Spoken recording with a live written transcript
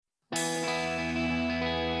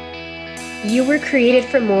You were created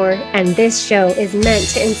for more, and this show is meant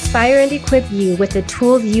to inspire and equip you with the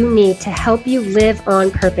tools you need to help you live on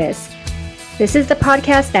purpose. This is the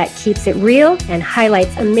podcast that keeps it real and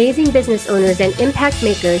highlights amazing business owners and impact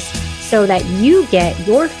makers so that you get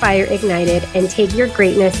your fire ignited and take your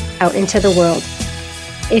greatness out into the world.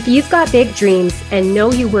 If you've got big dreams and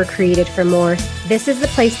know you were created for more, this is the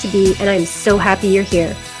place to be, and I'm so happy you're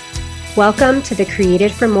here. Welcome to the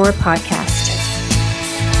Created for More podcast.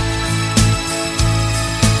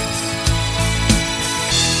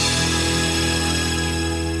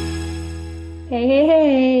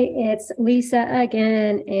 Hey, it's Lisa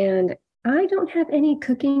again, and I don't have any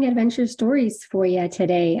cooking adventure stories for you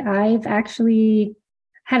today. I've actually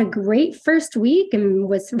had a great first week and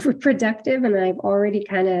was productive, and I've already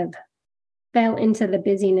kind of fell into the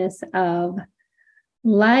busyness of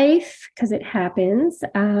life because it happens.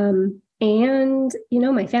 And,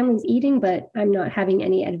 my family's eating, but I'm not having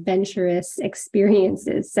any adventurous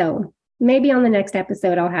experiences. So maybe on the next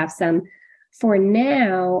episode, I'll have some. For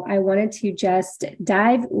now, I wanted to just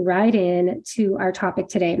dive right in to our topic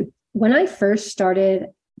today. When I first started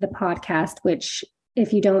the podcast, which,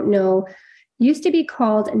 if you don't know, used to be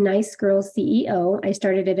called Nice Girls CEO, I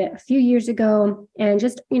started it a few years ago, and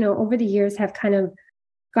just, over the years have kind of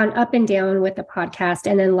gone up and down with the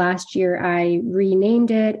podcast. And then last year, I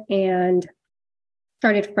renamed it and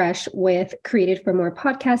started fresh with Created for More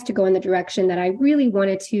podcast to go in the direction that I really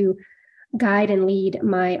wanted to guide and lead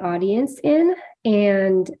my audience in.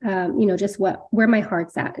 And, just where my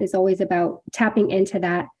heart's at is always about tapping into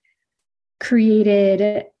that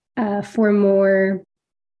created for more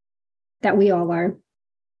that we all are.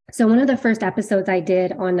 So one of the first episodes I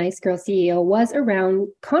did on Nice Girl CEO was around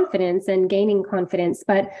confidence and gaining confidence,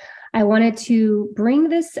 but I wanted to bring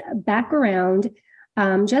this back around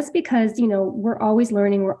just because, we're always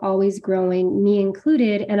learning, we're always growing, me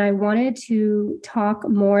included. And I wanted to talk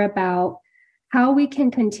more about how we can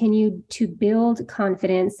continue to build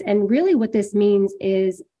confidence. And really what this means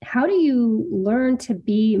is, how do you learn to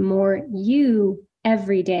be more you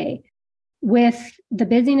every day with the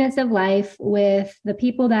busyness of life, with the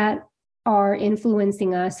people that are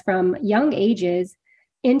influencing us from young ages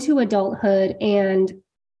into adulthood, and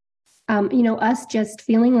us just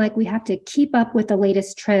feeling like we have to keep up with the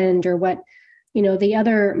latest trend or what, the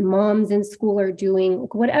other moms in school are doing,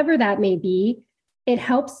 whatever that may be. It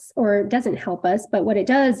helps or doesn't help us, but what it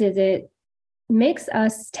does is it makes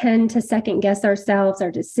us tend to second guess ourselves,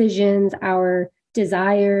 our decisions, our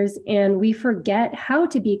desires, and we forget how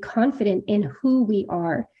to be confident in who we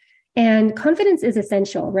are. And confidence is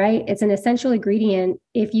essential, right? It's an essential ingredient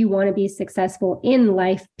if you want to be successful in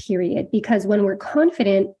life, period. Because when we're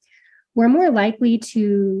confident, we're more likely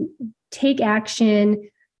to take action,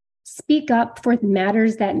 speak up for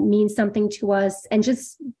matters that mean something to us, and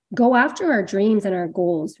just go after our dreams and our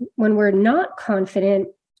goals. When we're not confident,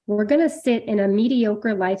 we're going to sit in a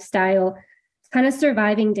mediocre lifestyle, kind of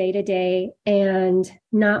surviving day to day and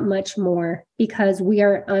not much more, because we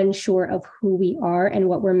are unsure of who we are and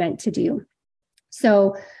what we're meant to do.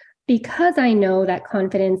 So because I know that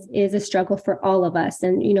confidence is a struggle for all of us,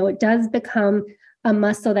 and, it does become a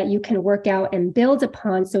muscle that you can work out and build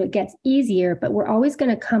upon so it gets easier, but we're always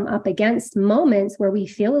going to come up against moments where we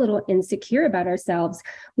feel a little insecure about ourselves.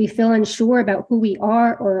 We feel unsure about who we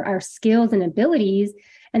are or our skills and abilities,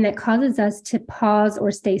 and that causes us to pause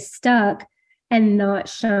or stay stuck and not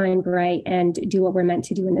shine bright and do what we're meant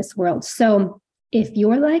to do in this world. So if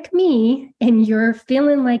you're like me and you're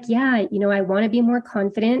feeling like, I want to be more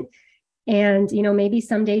confident, and, maybe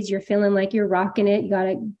some days you're feeling like you're rocking it. You got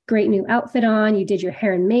a great new outfit on, you did your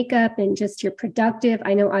hair and makeup, and just you're productive.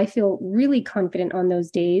 I know I feel really confident on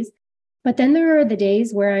those days. But then there are the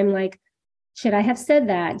days where I'm like, should I have said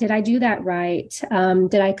that? Did I do that right?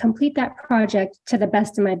 Did I complete that project to the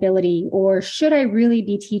best of my ability? Or should I really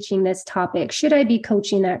be teaching this topic? Should I be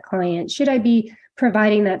coaching that client? Should I be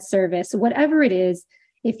providing that service? Whatever it is,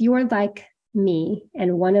 if you're like me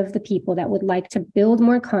and one of the people that would like to build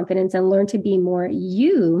more confidence and learn to be more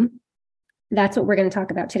you, that's what we're going to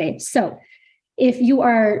talk about today. So if you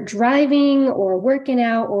are driving or working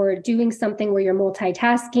out or doing something where you're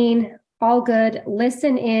multitasking, all good,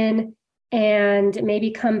 listen in and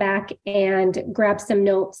maybe come back and grab some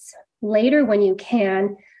notes later when you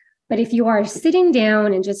can. But if you are sitting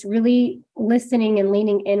down and just really listening and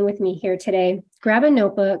leaning in with me here today, grab a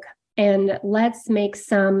notebook, and let's make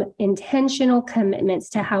some intentional commitments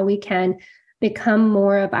to how we can become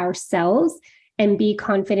more of ourselves and be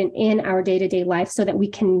confident in our day-to-day life so that we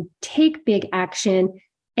can take big action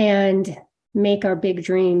and make our big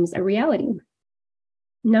dreams a reality.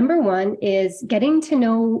 Number one is getting to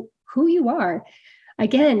know who you are.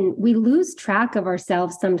 again, we lose track of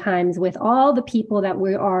ourselves sometimes with all the people that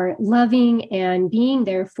we are loving and being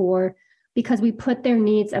there for, because we put their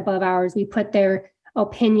needs above ours, we put their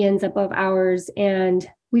opinions above ours, and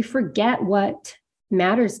we forget what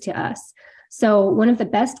matters to us. So one of the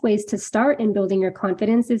best ways to start in building your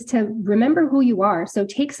confidence is to remember who you are. So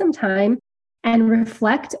take some time and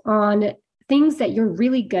reflect on things that you're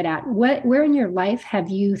really good at. Where in your life have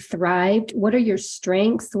you thrived? What are your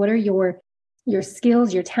strengths? What are your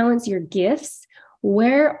skills, your talents, your gifts?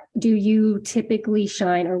 Where do you typically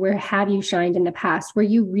shine, or where have you shined in the past where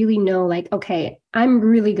you really know, like, okay, I'm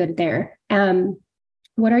really good there?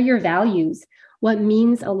 What are your values? What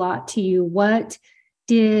means a lot to you? What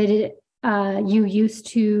did you used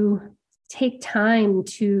to take time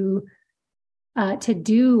to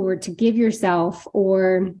do or to give yourself,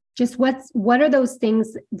 or just what are those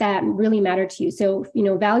things that really matter to you? So,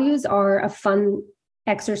 values are a fun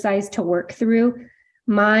exercise to work through.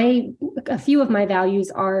 A few of my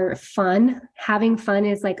values are fun. Having fun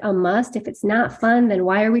is like a must. If it's not fun, then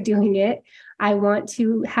why are we doing it? I want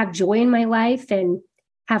to have joy in my life and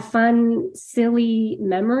have fun, silly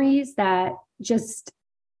memories that just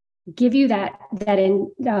give you the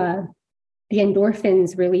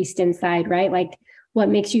endorphins released inside, right? Like what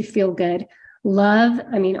makes you feel good. Love.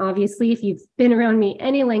 I mean, obviously, if you've been around me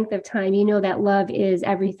any length of time, you know that love is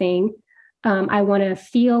everything. I want to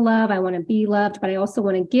feel love. I want to be loved, but I also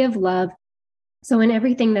want to give love. So in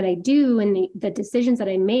everything that I do and the decisions that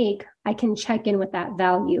I make, I can check in with that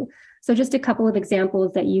value. So just a couple of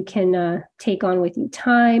examples that you can take on with you: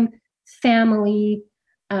 time, family,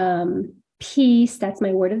 peace. That's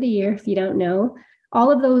my word of the year, if you don't know. All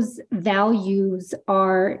of those values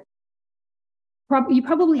are, you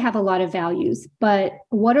probably have a lot of values, but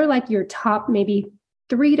what are like your top maybe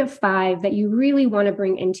 3 to 5 that you really want to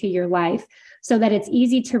bring into your life so that it's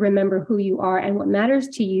easy to remember who you are and what matters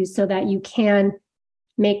to you, so that you can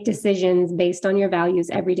make decisions based on your values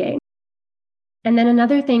every day. And then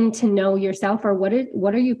another thing to know yourself are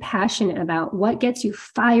what are you passionate about? What gets you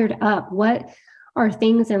fired up? What are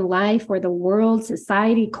things in life or the world,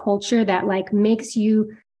 society, culture that like makes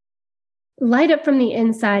you light up from the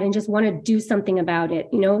inside and just want to do something about it?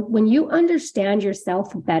 When you understand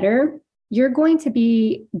yourself better, you're going to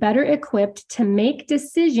be better equipped to make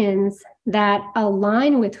decisions that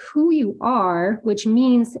align with who you are, which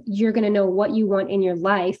means you're going to know what you want in your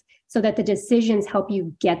life so that the decisions help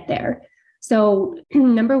you get there. So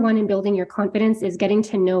number 1 in building your confidence is getting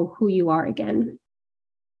to know who you are again.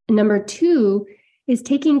 Number 2 is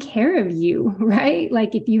taking care of you, right?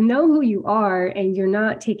 Like if you know who you are and you're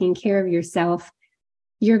not taking care of yourself,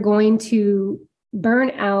 you're going to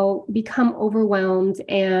burn out, become overwhelmed,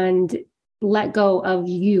 and let go of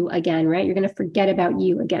you again, right? You're going to forget about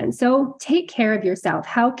you again. So take care of yourself.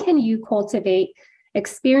 How can you cultivate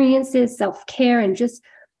experiences, self-care, and just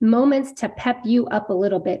moments to pep you up a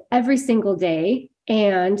little bit every single day?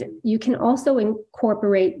 And you can also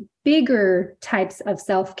incorporate bigger types of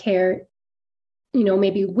self-care,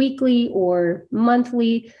 maybe weekly or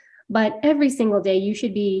monthly, but every single day you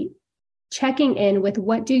should be checking in with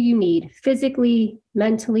what do you need physically,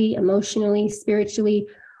 mentally, emotionally, spiritually,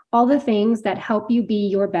 all the things that help you be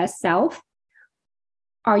your best self.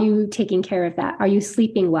 Are you taking care of that? Are you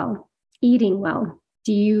sleeping well, eating well?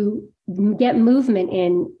 Do you get movement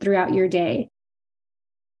in throughout your day?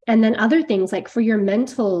 And then other things like for your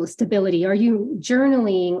mental stability, are you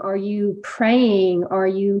journaling? Are you praying? Are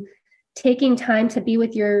you taking time to be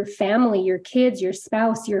with your family, your kids, your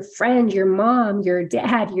spouse, your friend, your mom, your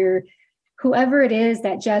dad, your whoever it is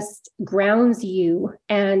that just grounds you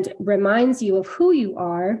and reminds you of who you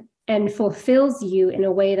are and fulfills you in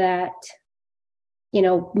a way that,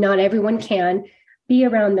 not everyone can? Be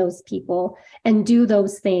around those people and do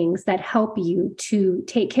those things that help you to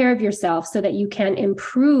take care of yourself so that you can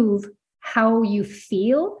improve how you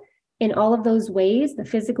feel in all of those ways: the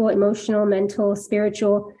physical, emotional, mental,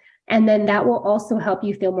 spiritual. And then that will also help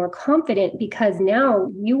you feel more confident because now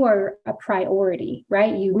you are a priority,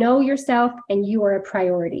 right? You know yourself and you are a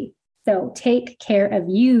priority. So take care of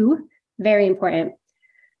you. Very important.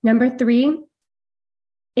 Number 3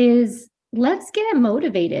 is let's get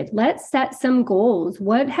motivated. Let's set some goals.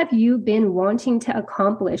 What have you been wanting to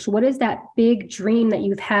accomplish? What is that big dream that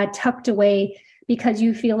you've had tucked away because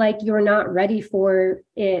you feel like you're not ready for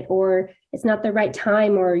it, or it's not the right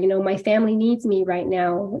time, or, my family needs me right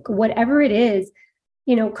now? Whatever it is,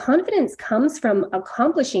 confidence comes from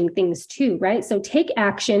accomplishing things too, right? So take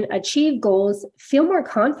action, achieve goals, feel more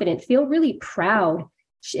confident, feel really proud.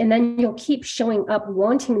 And then you'll keep showing up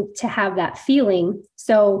wanting to have that feeling.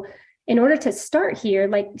 So in order to start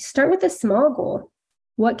here, start with a small goal.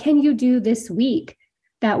 What can you do this week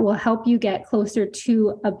that will help you get closer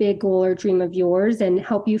to a big goal or dream of yours and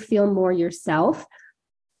help you feel more yourself,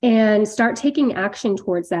 and start taking action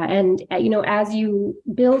towards that. And, as you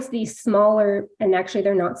build these smaller, and actually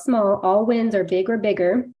they're not small, all wins are big or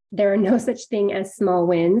bigger. There are no such thing as small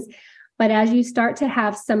wins. But as you start to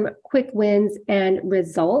have some quick wins and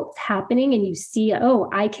results happening, and you see, oh,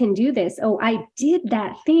 I can do this. Oh, I did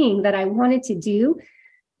that thing that I wanted to do.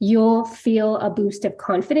 You'll feel a boost of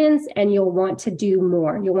confidence and you'll want to do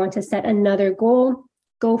more. You'll want to set another goal,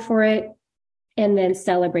 go for it, and then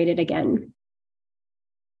celebrate it again.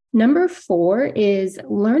 Number 4 is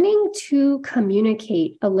learning to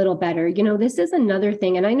communicate a little better. This is another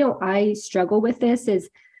thing, and I know I struggle with this, is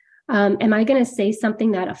am I going to say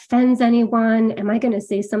something that offends anyone? Am I going to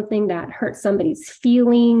say something that hurts somebody's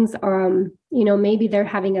feelings? Maybe they're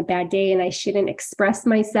having a bad day and I shouldn't express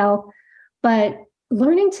myself. But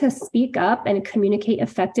learning to speak up and communicate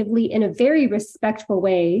effectively in a very respectful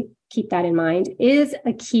way, keep that in mind, is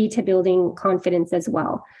a key to building confidence as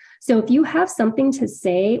well. So if you have something to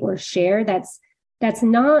say or share that's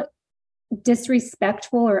not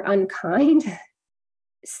disrespectful or unkind,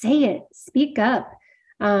 say it, speak up.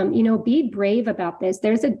 Be brave about this.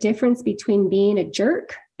 There's a difference between being a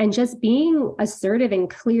jerk and just being assertive and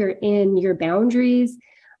clear in your boundaries,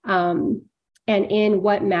 and in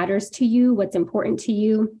what matters to you, what's important to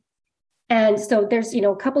you. And so there's,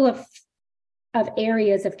 a couple of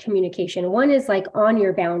areas of communication. One is like on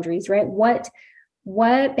your boundaries, right?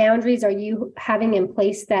 What boundaries are you having in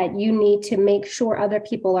place that you need to make sure other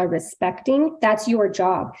people are respecting? That's your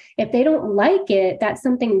job. If they don't like it, that's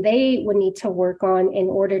something they would need to work on in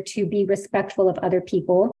order to be respectful of other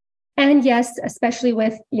people. And yes, especially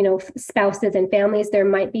with, spouses and families, there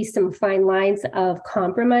might be some fine lines of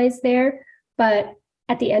compromise there. But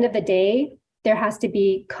at the end of the day, there has to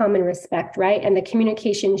be common respect, right? And the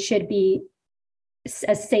communication should be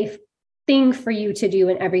a safe thing for you to do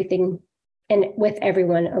in everything and with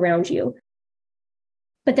everyone around you.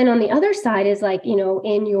 But then on the other side is like, in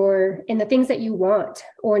the things that you want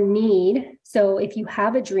or need. So if you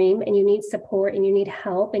have a dream and you need support and you need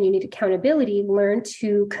help and you need accountability, learn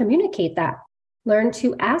to communicate that. Learn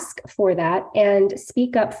to ask for that and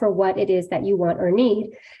speak up for what it is that you want or need.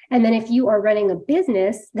 And then if you are running a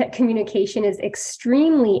business, that communication is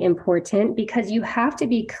extremely important because you have to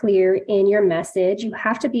be clear in your message. You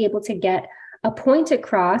have to be able to get a point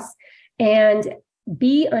across and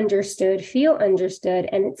be understood, feel understood,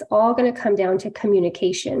 and it's all going to come down to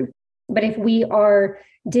communication. But if we are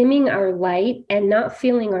dimming our light and not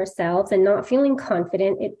feeling ourselves and not feeling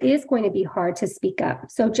confident, it is going to be hard to speak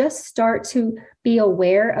up. So just start to be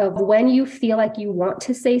aware of when you feel like you want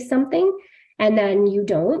to say something and then you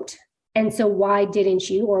don't. And so why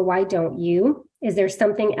didn't you, or why don't you? Is there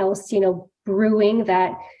something else, brewing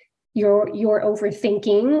that you're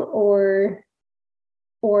overthinking or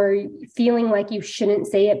feeling like you shouldn't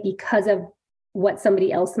say it because of what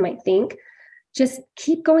somebody else might think? Just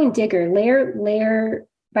keep going digger, layer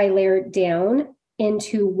by layer down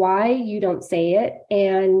into why you don't say it,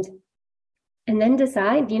 and then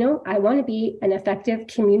decide, I want to be an effective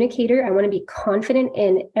communicator. I want to be confident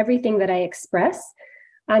in everything that I express.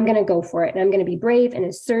 I'm going to go for it. And I'm going to be brave and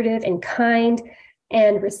assertive and kind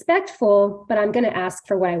and respectful, but I'm going to ask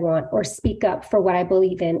for what I want, or speak up for what I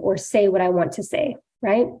believe in, or say what I want to say,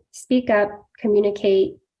 right? Speak up,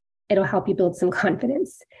 communicate. It'll help you build some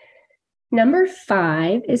confidence. Number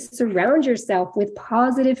 5 is surround yourself with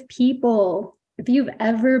positive people. If you've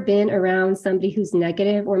ever been around somebody who's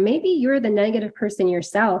negative, or maybe you're the negative person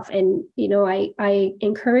yourself, and I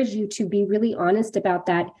encourage you to be really honest about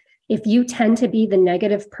that. If you tend to be the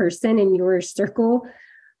negative person in your circle,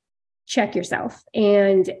 check yourself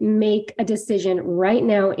and make a decision right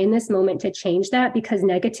now in this moment to change that, because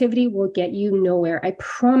negativity will get you nowhere. I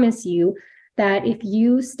promise you that if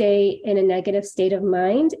you stay in a negative state of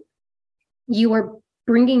mind, you are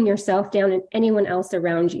bringing yourself down and anyone else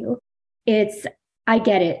around you. I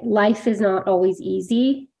get it. Life is not always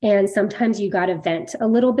easy. And sometimes you got to vent a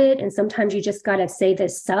little bit. And sometimes you just got to say,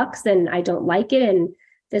 this sucks and I don't like it. And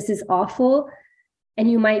this is awful.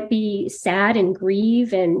 And you might be sad and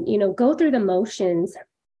grieve and, go through the motions.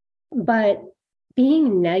 But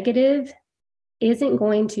being negative isn't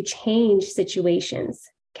going to change situations.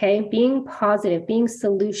 Okay. Being positive, being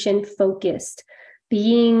solution focused,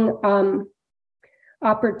 being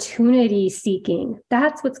opportunity seeking,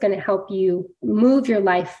 that's what's going to help you move your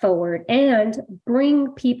life forward and bring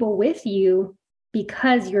people with you,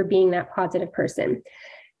 because you're being that positive person.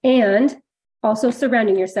 And also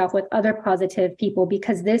surrounding yourself with other positive people,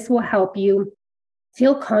 because this will help you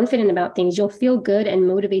feel confident about things. You'll feel good and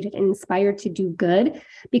motivated and inspired to do good,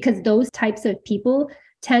 because those types of people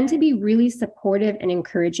tend to be really supportive and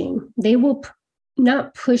encouraging. They will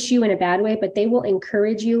not push you in a bad way, but they will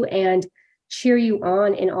encourage you and cheer you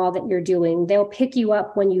on in all that you're doing. They'll pick you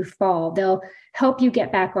up when you fall. They'll help you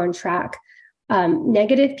get back on track.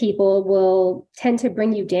 Negative people will tend to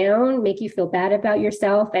bring you down, make you feel bad about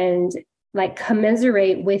yourself, and like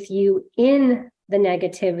commiserate with you in the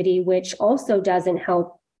negativity, which also doesn't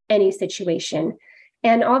help any situation.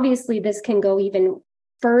 And obviously, this can go even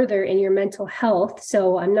further in your mental health.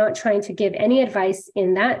 So I'm not trying to give any advice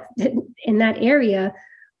in that area,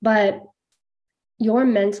 but your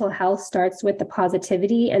mental health starts with the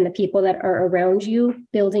positivity and the people that are around you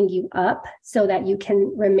building you up so that you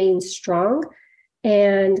can remain strong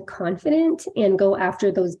and confident and go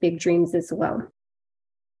after those big dreams as well.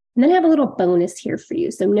 And then I have a little bonus here for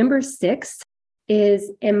you. So number 6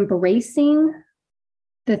 is embracing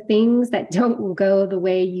the things that don't go the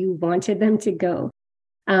way you wanted them to go.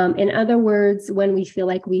 In other words, when we feel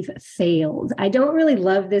like we've failed. I don't really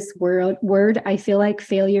love this word. I feel like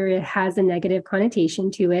failure has a negative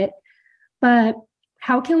connotation to it. But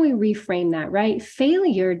how can we reframe that, right?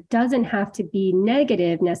 Failure doesn't have to be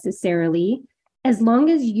negative necessarily, as long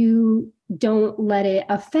as you don't let it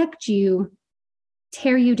affect you,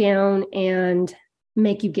 tear you down, and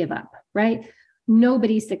make you give up, right?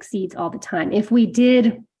 Nobody succeeds all the time. If we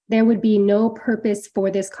did, there would be no purpose for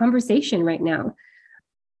this conversation right now.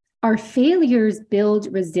 Our failures build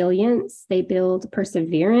resilience, they build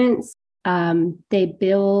perseverance, they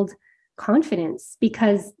build confidence,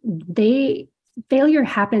 because failure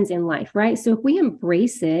happens in life, right? So if we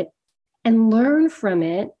embrace it and learn from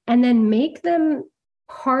it and then make them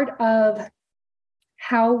part of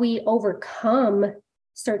how we overcome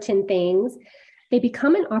certain things, they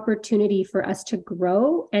become an opportunity for us to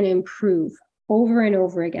grow and improve over and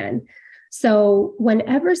over again. So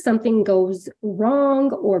whenever something goes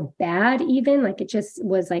wrong or bad, even like it just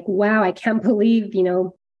was like, wow, I can't believe,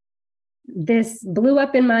 this blew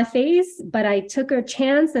up in my face, but I took a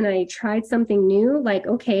chance and I tried something new. Like,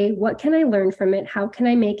 okay, what can I learn from it? How can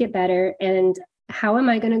I make it better? And how am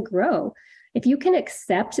I going to grow? If you can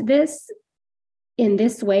accept this in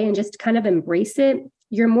this way and just kind of embrace it,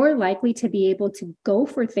 you're more likely to be able to go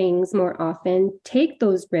for things more often, take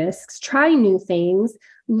those risks, try new things,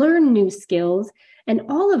 learn new skills. And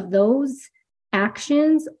all of those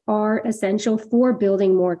actions are essential for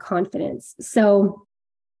building more confidence. So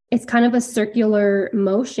it's kind of a circular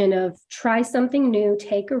motion of try something new,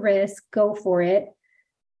 take a risk, go for it.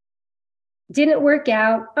 Didn't work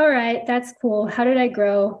out. All right, that's cool. How did I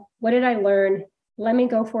grow? What did I learn? Let me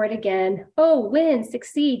go for it again. Oh, win,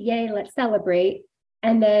 succeed. Yay, let's celebrate.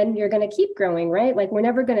 And then you're going to keep growing, right? Like we're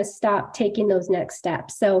never going to stop taking those next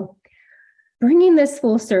steps. So bringing this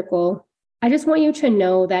full circle, I just want you to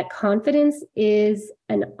know that confidence is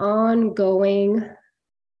an ongoing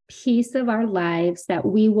piece of our lives that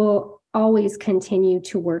we will always continue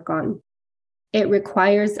to work on. It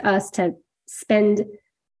requires us to spend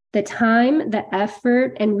the time, the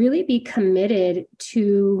effort, and really be committed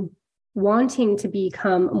to wanting to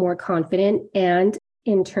become more confident. And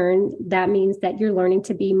in turn, that means that you're learning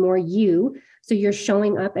to be more you. So you're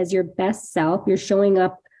showing up as your best self. You're showing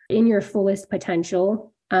up in your fullest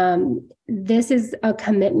potential. This is a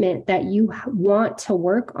commitment that you want to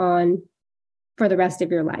work on for the rest of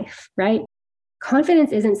your life, right?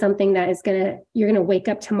 Confidence isn't something that you're going to wake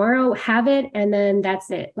up tomorrow, have it, and then that's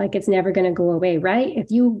it. Like it's never going to go away, right? If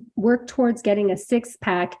you work towards getting a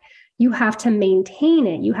 6-pack, you have to maintain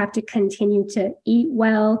it. You have to continue to eat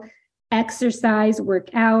well, exercise, work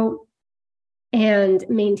out, and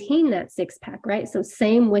maintain that 6-pack, right? So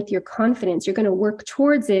same with your confidence. You're going to work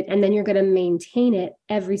towards it, and then you're going to maintain it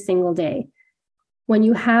every single day. When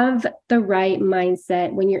you have the right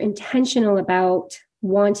mindset, when you're intentional about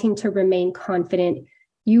wanting to remain confident,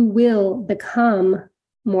 you will become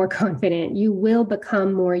more confident. You will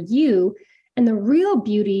become more you. And the real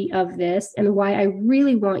beauty of this, and why I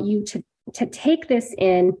really want you to take this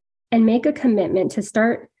in and make a commitment to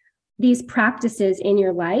start these practices in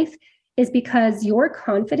your life, is because your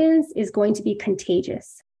confidence is going to be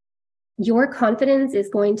contagious. Your confidence is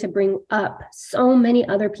going to bring up so many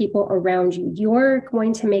other people around you. You're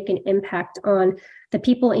going to make an impact on the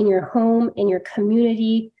people in your home, in your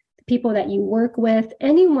community, the people that you work with,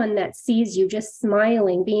 anyone that sees you just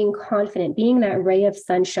smiling, being confident, being that ray of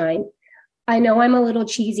sunshine. I know I'm a little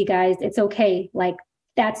cheesy, guys. It's okay. Like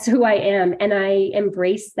that's who I am. And I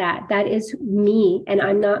embrace that. That is me. And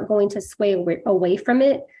I'm not going to sway away from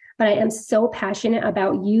it. But I am so passionate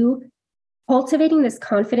about you cultivating this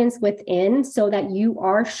confidence within so that you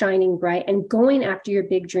are shining bright and going after your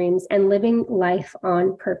big dreams and living life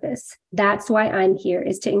on purpose. That's why I'm here,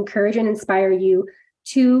 is to encourage and inspire you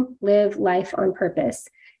to live life on purpose.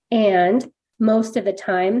 And most of the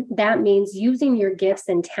time, that means using your gifts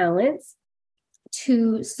and talents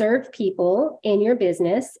to serve people in your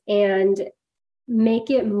business and make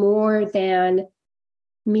it more than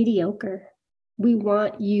mediocre. We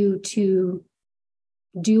want you to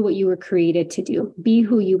do what you were created to do, be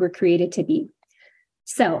who you were created to be.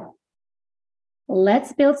 So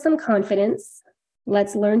let's build some confidence.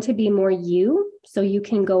 Let's learn to be more you so you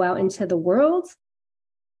can go out into the world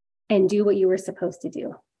and do what you were supposed to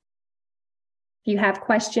do. If you have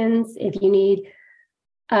questions, if you need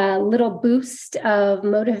a little boost of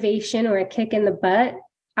motivation or a kick in the butt,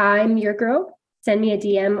 I'm your girl. Send me a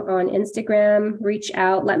DM on Instagram, reach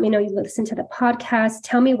out, let me know you listen to the podcast.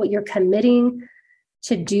 Tell me what you're committing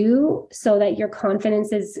to do so that your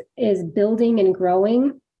confidence is building and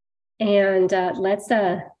growing. And let's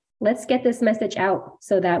get this message out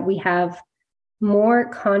so that we have more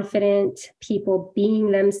confident people being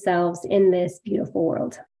themselves in this beautiful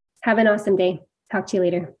world. Have an awesome day. Talk to you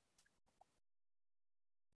later.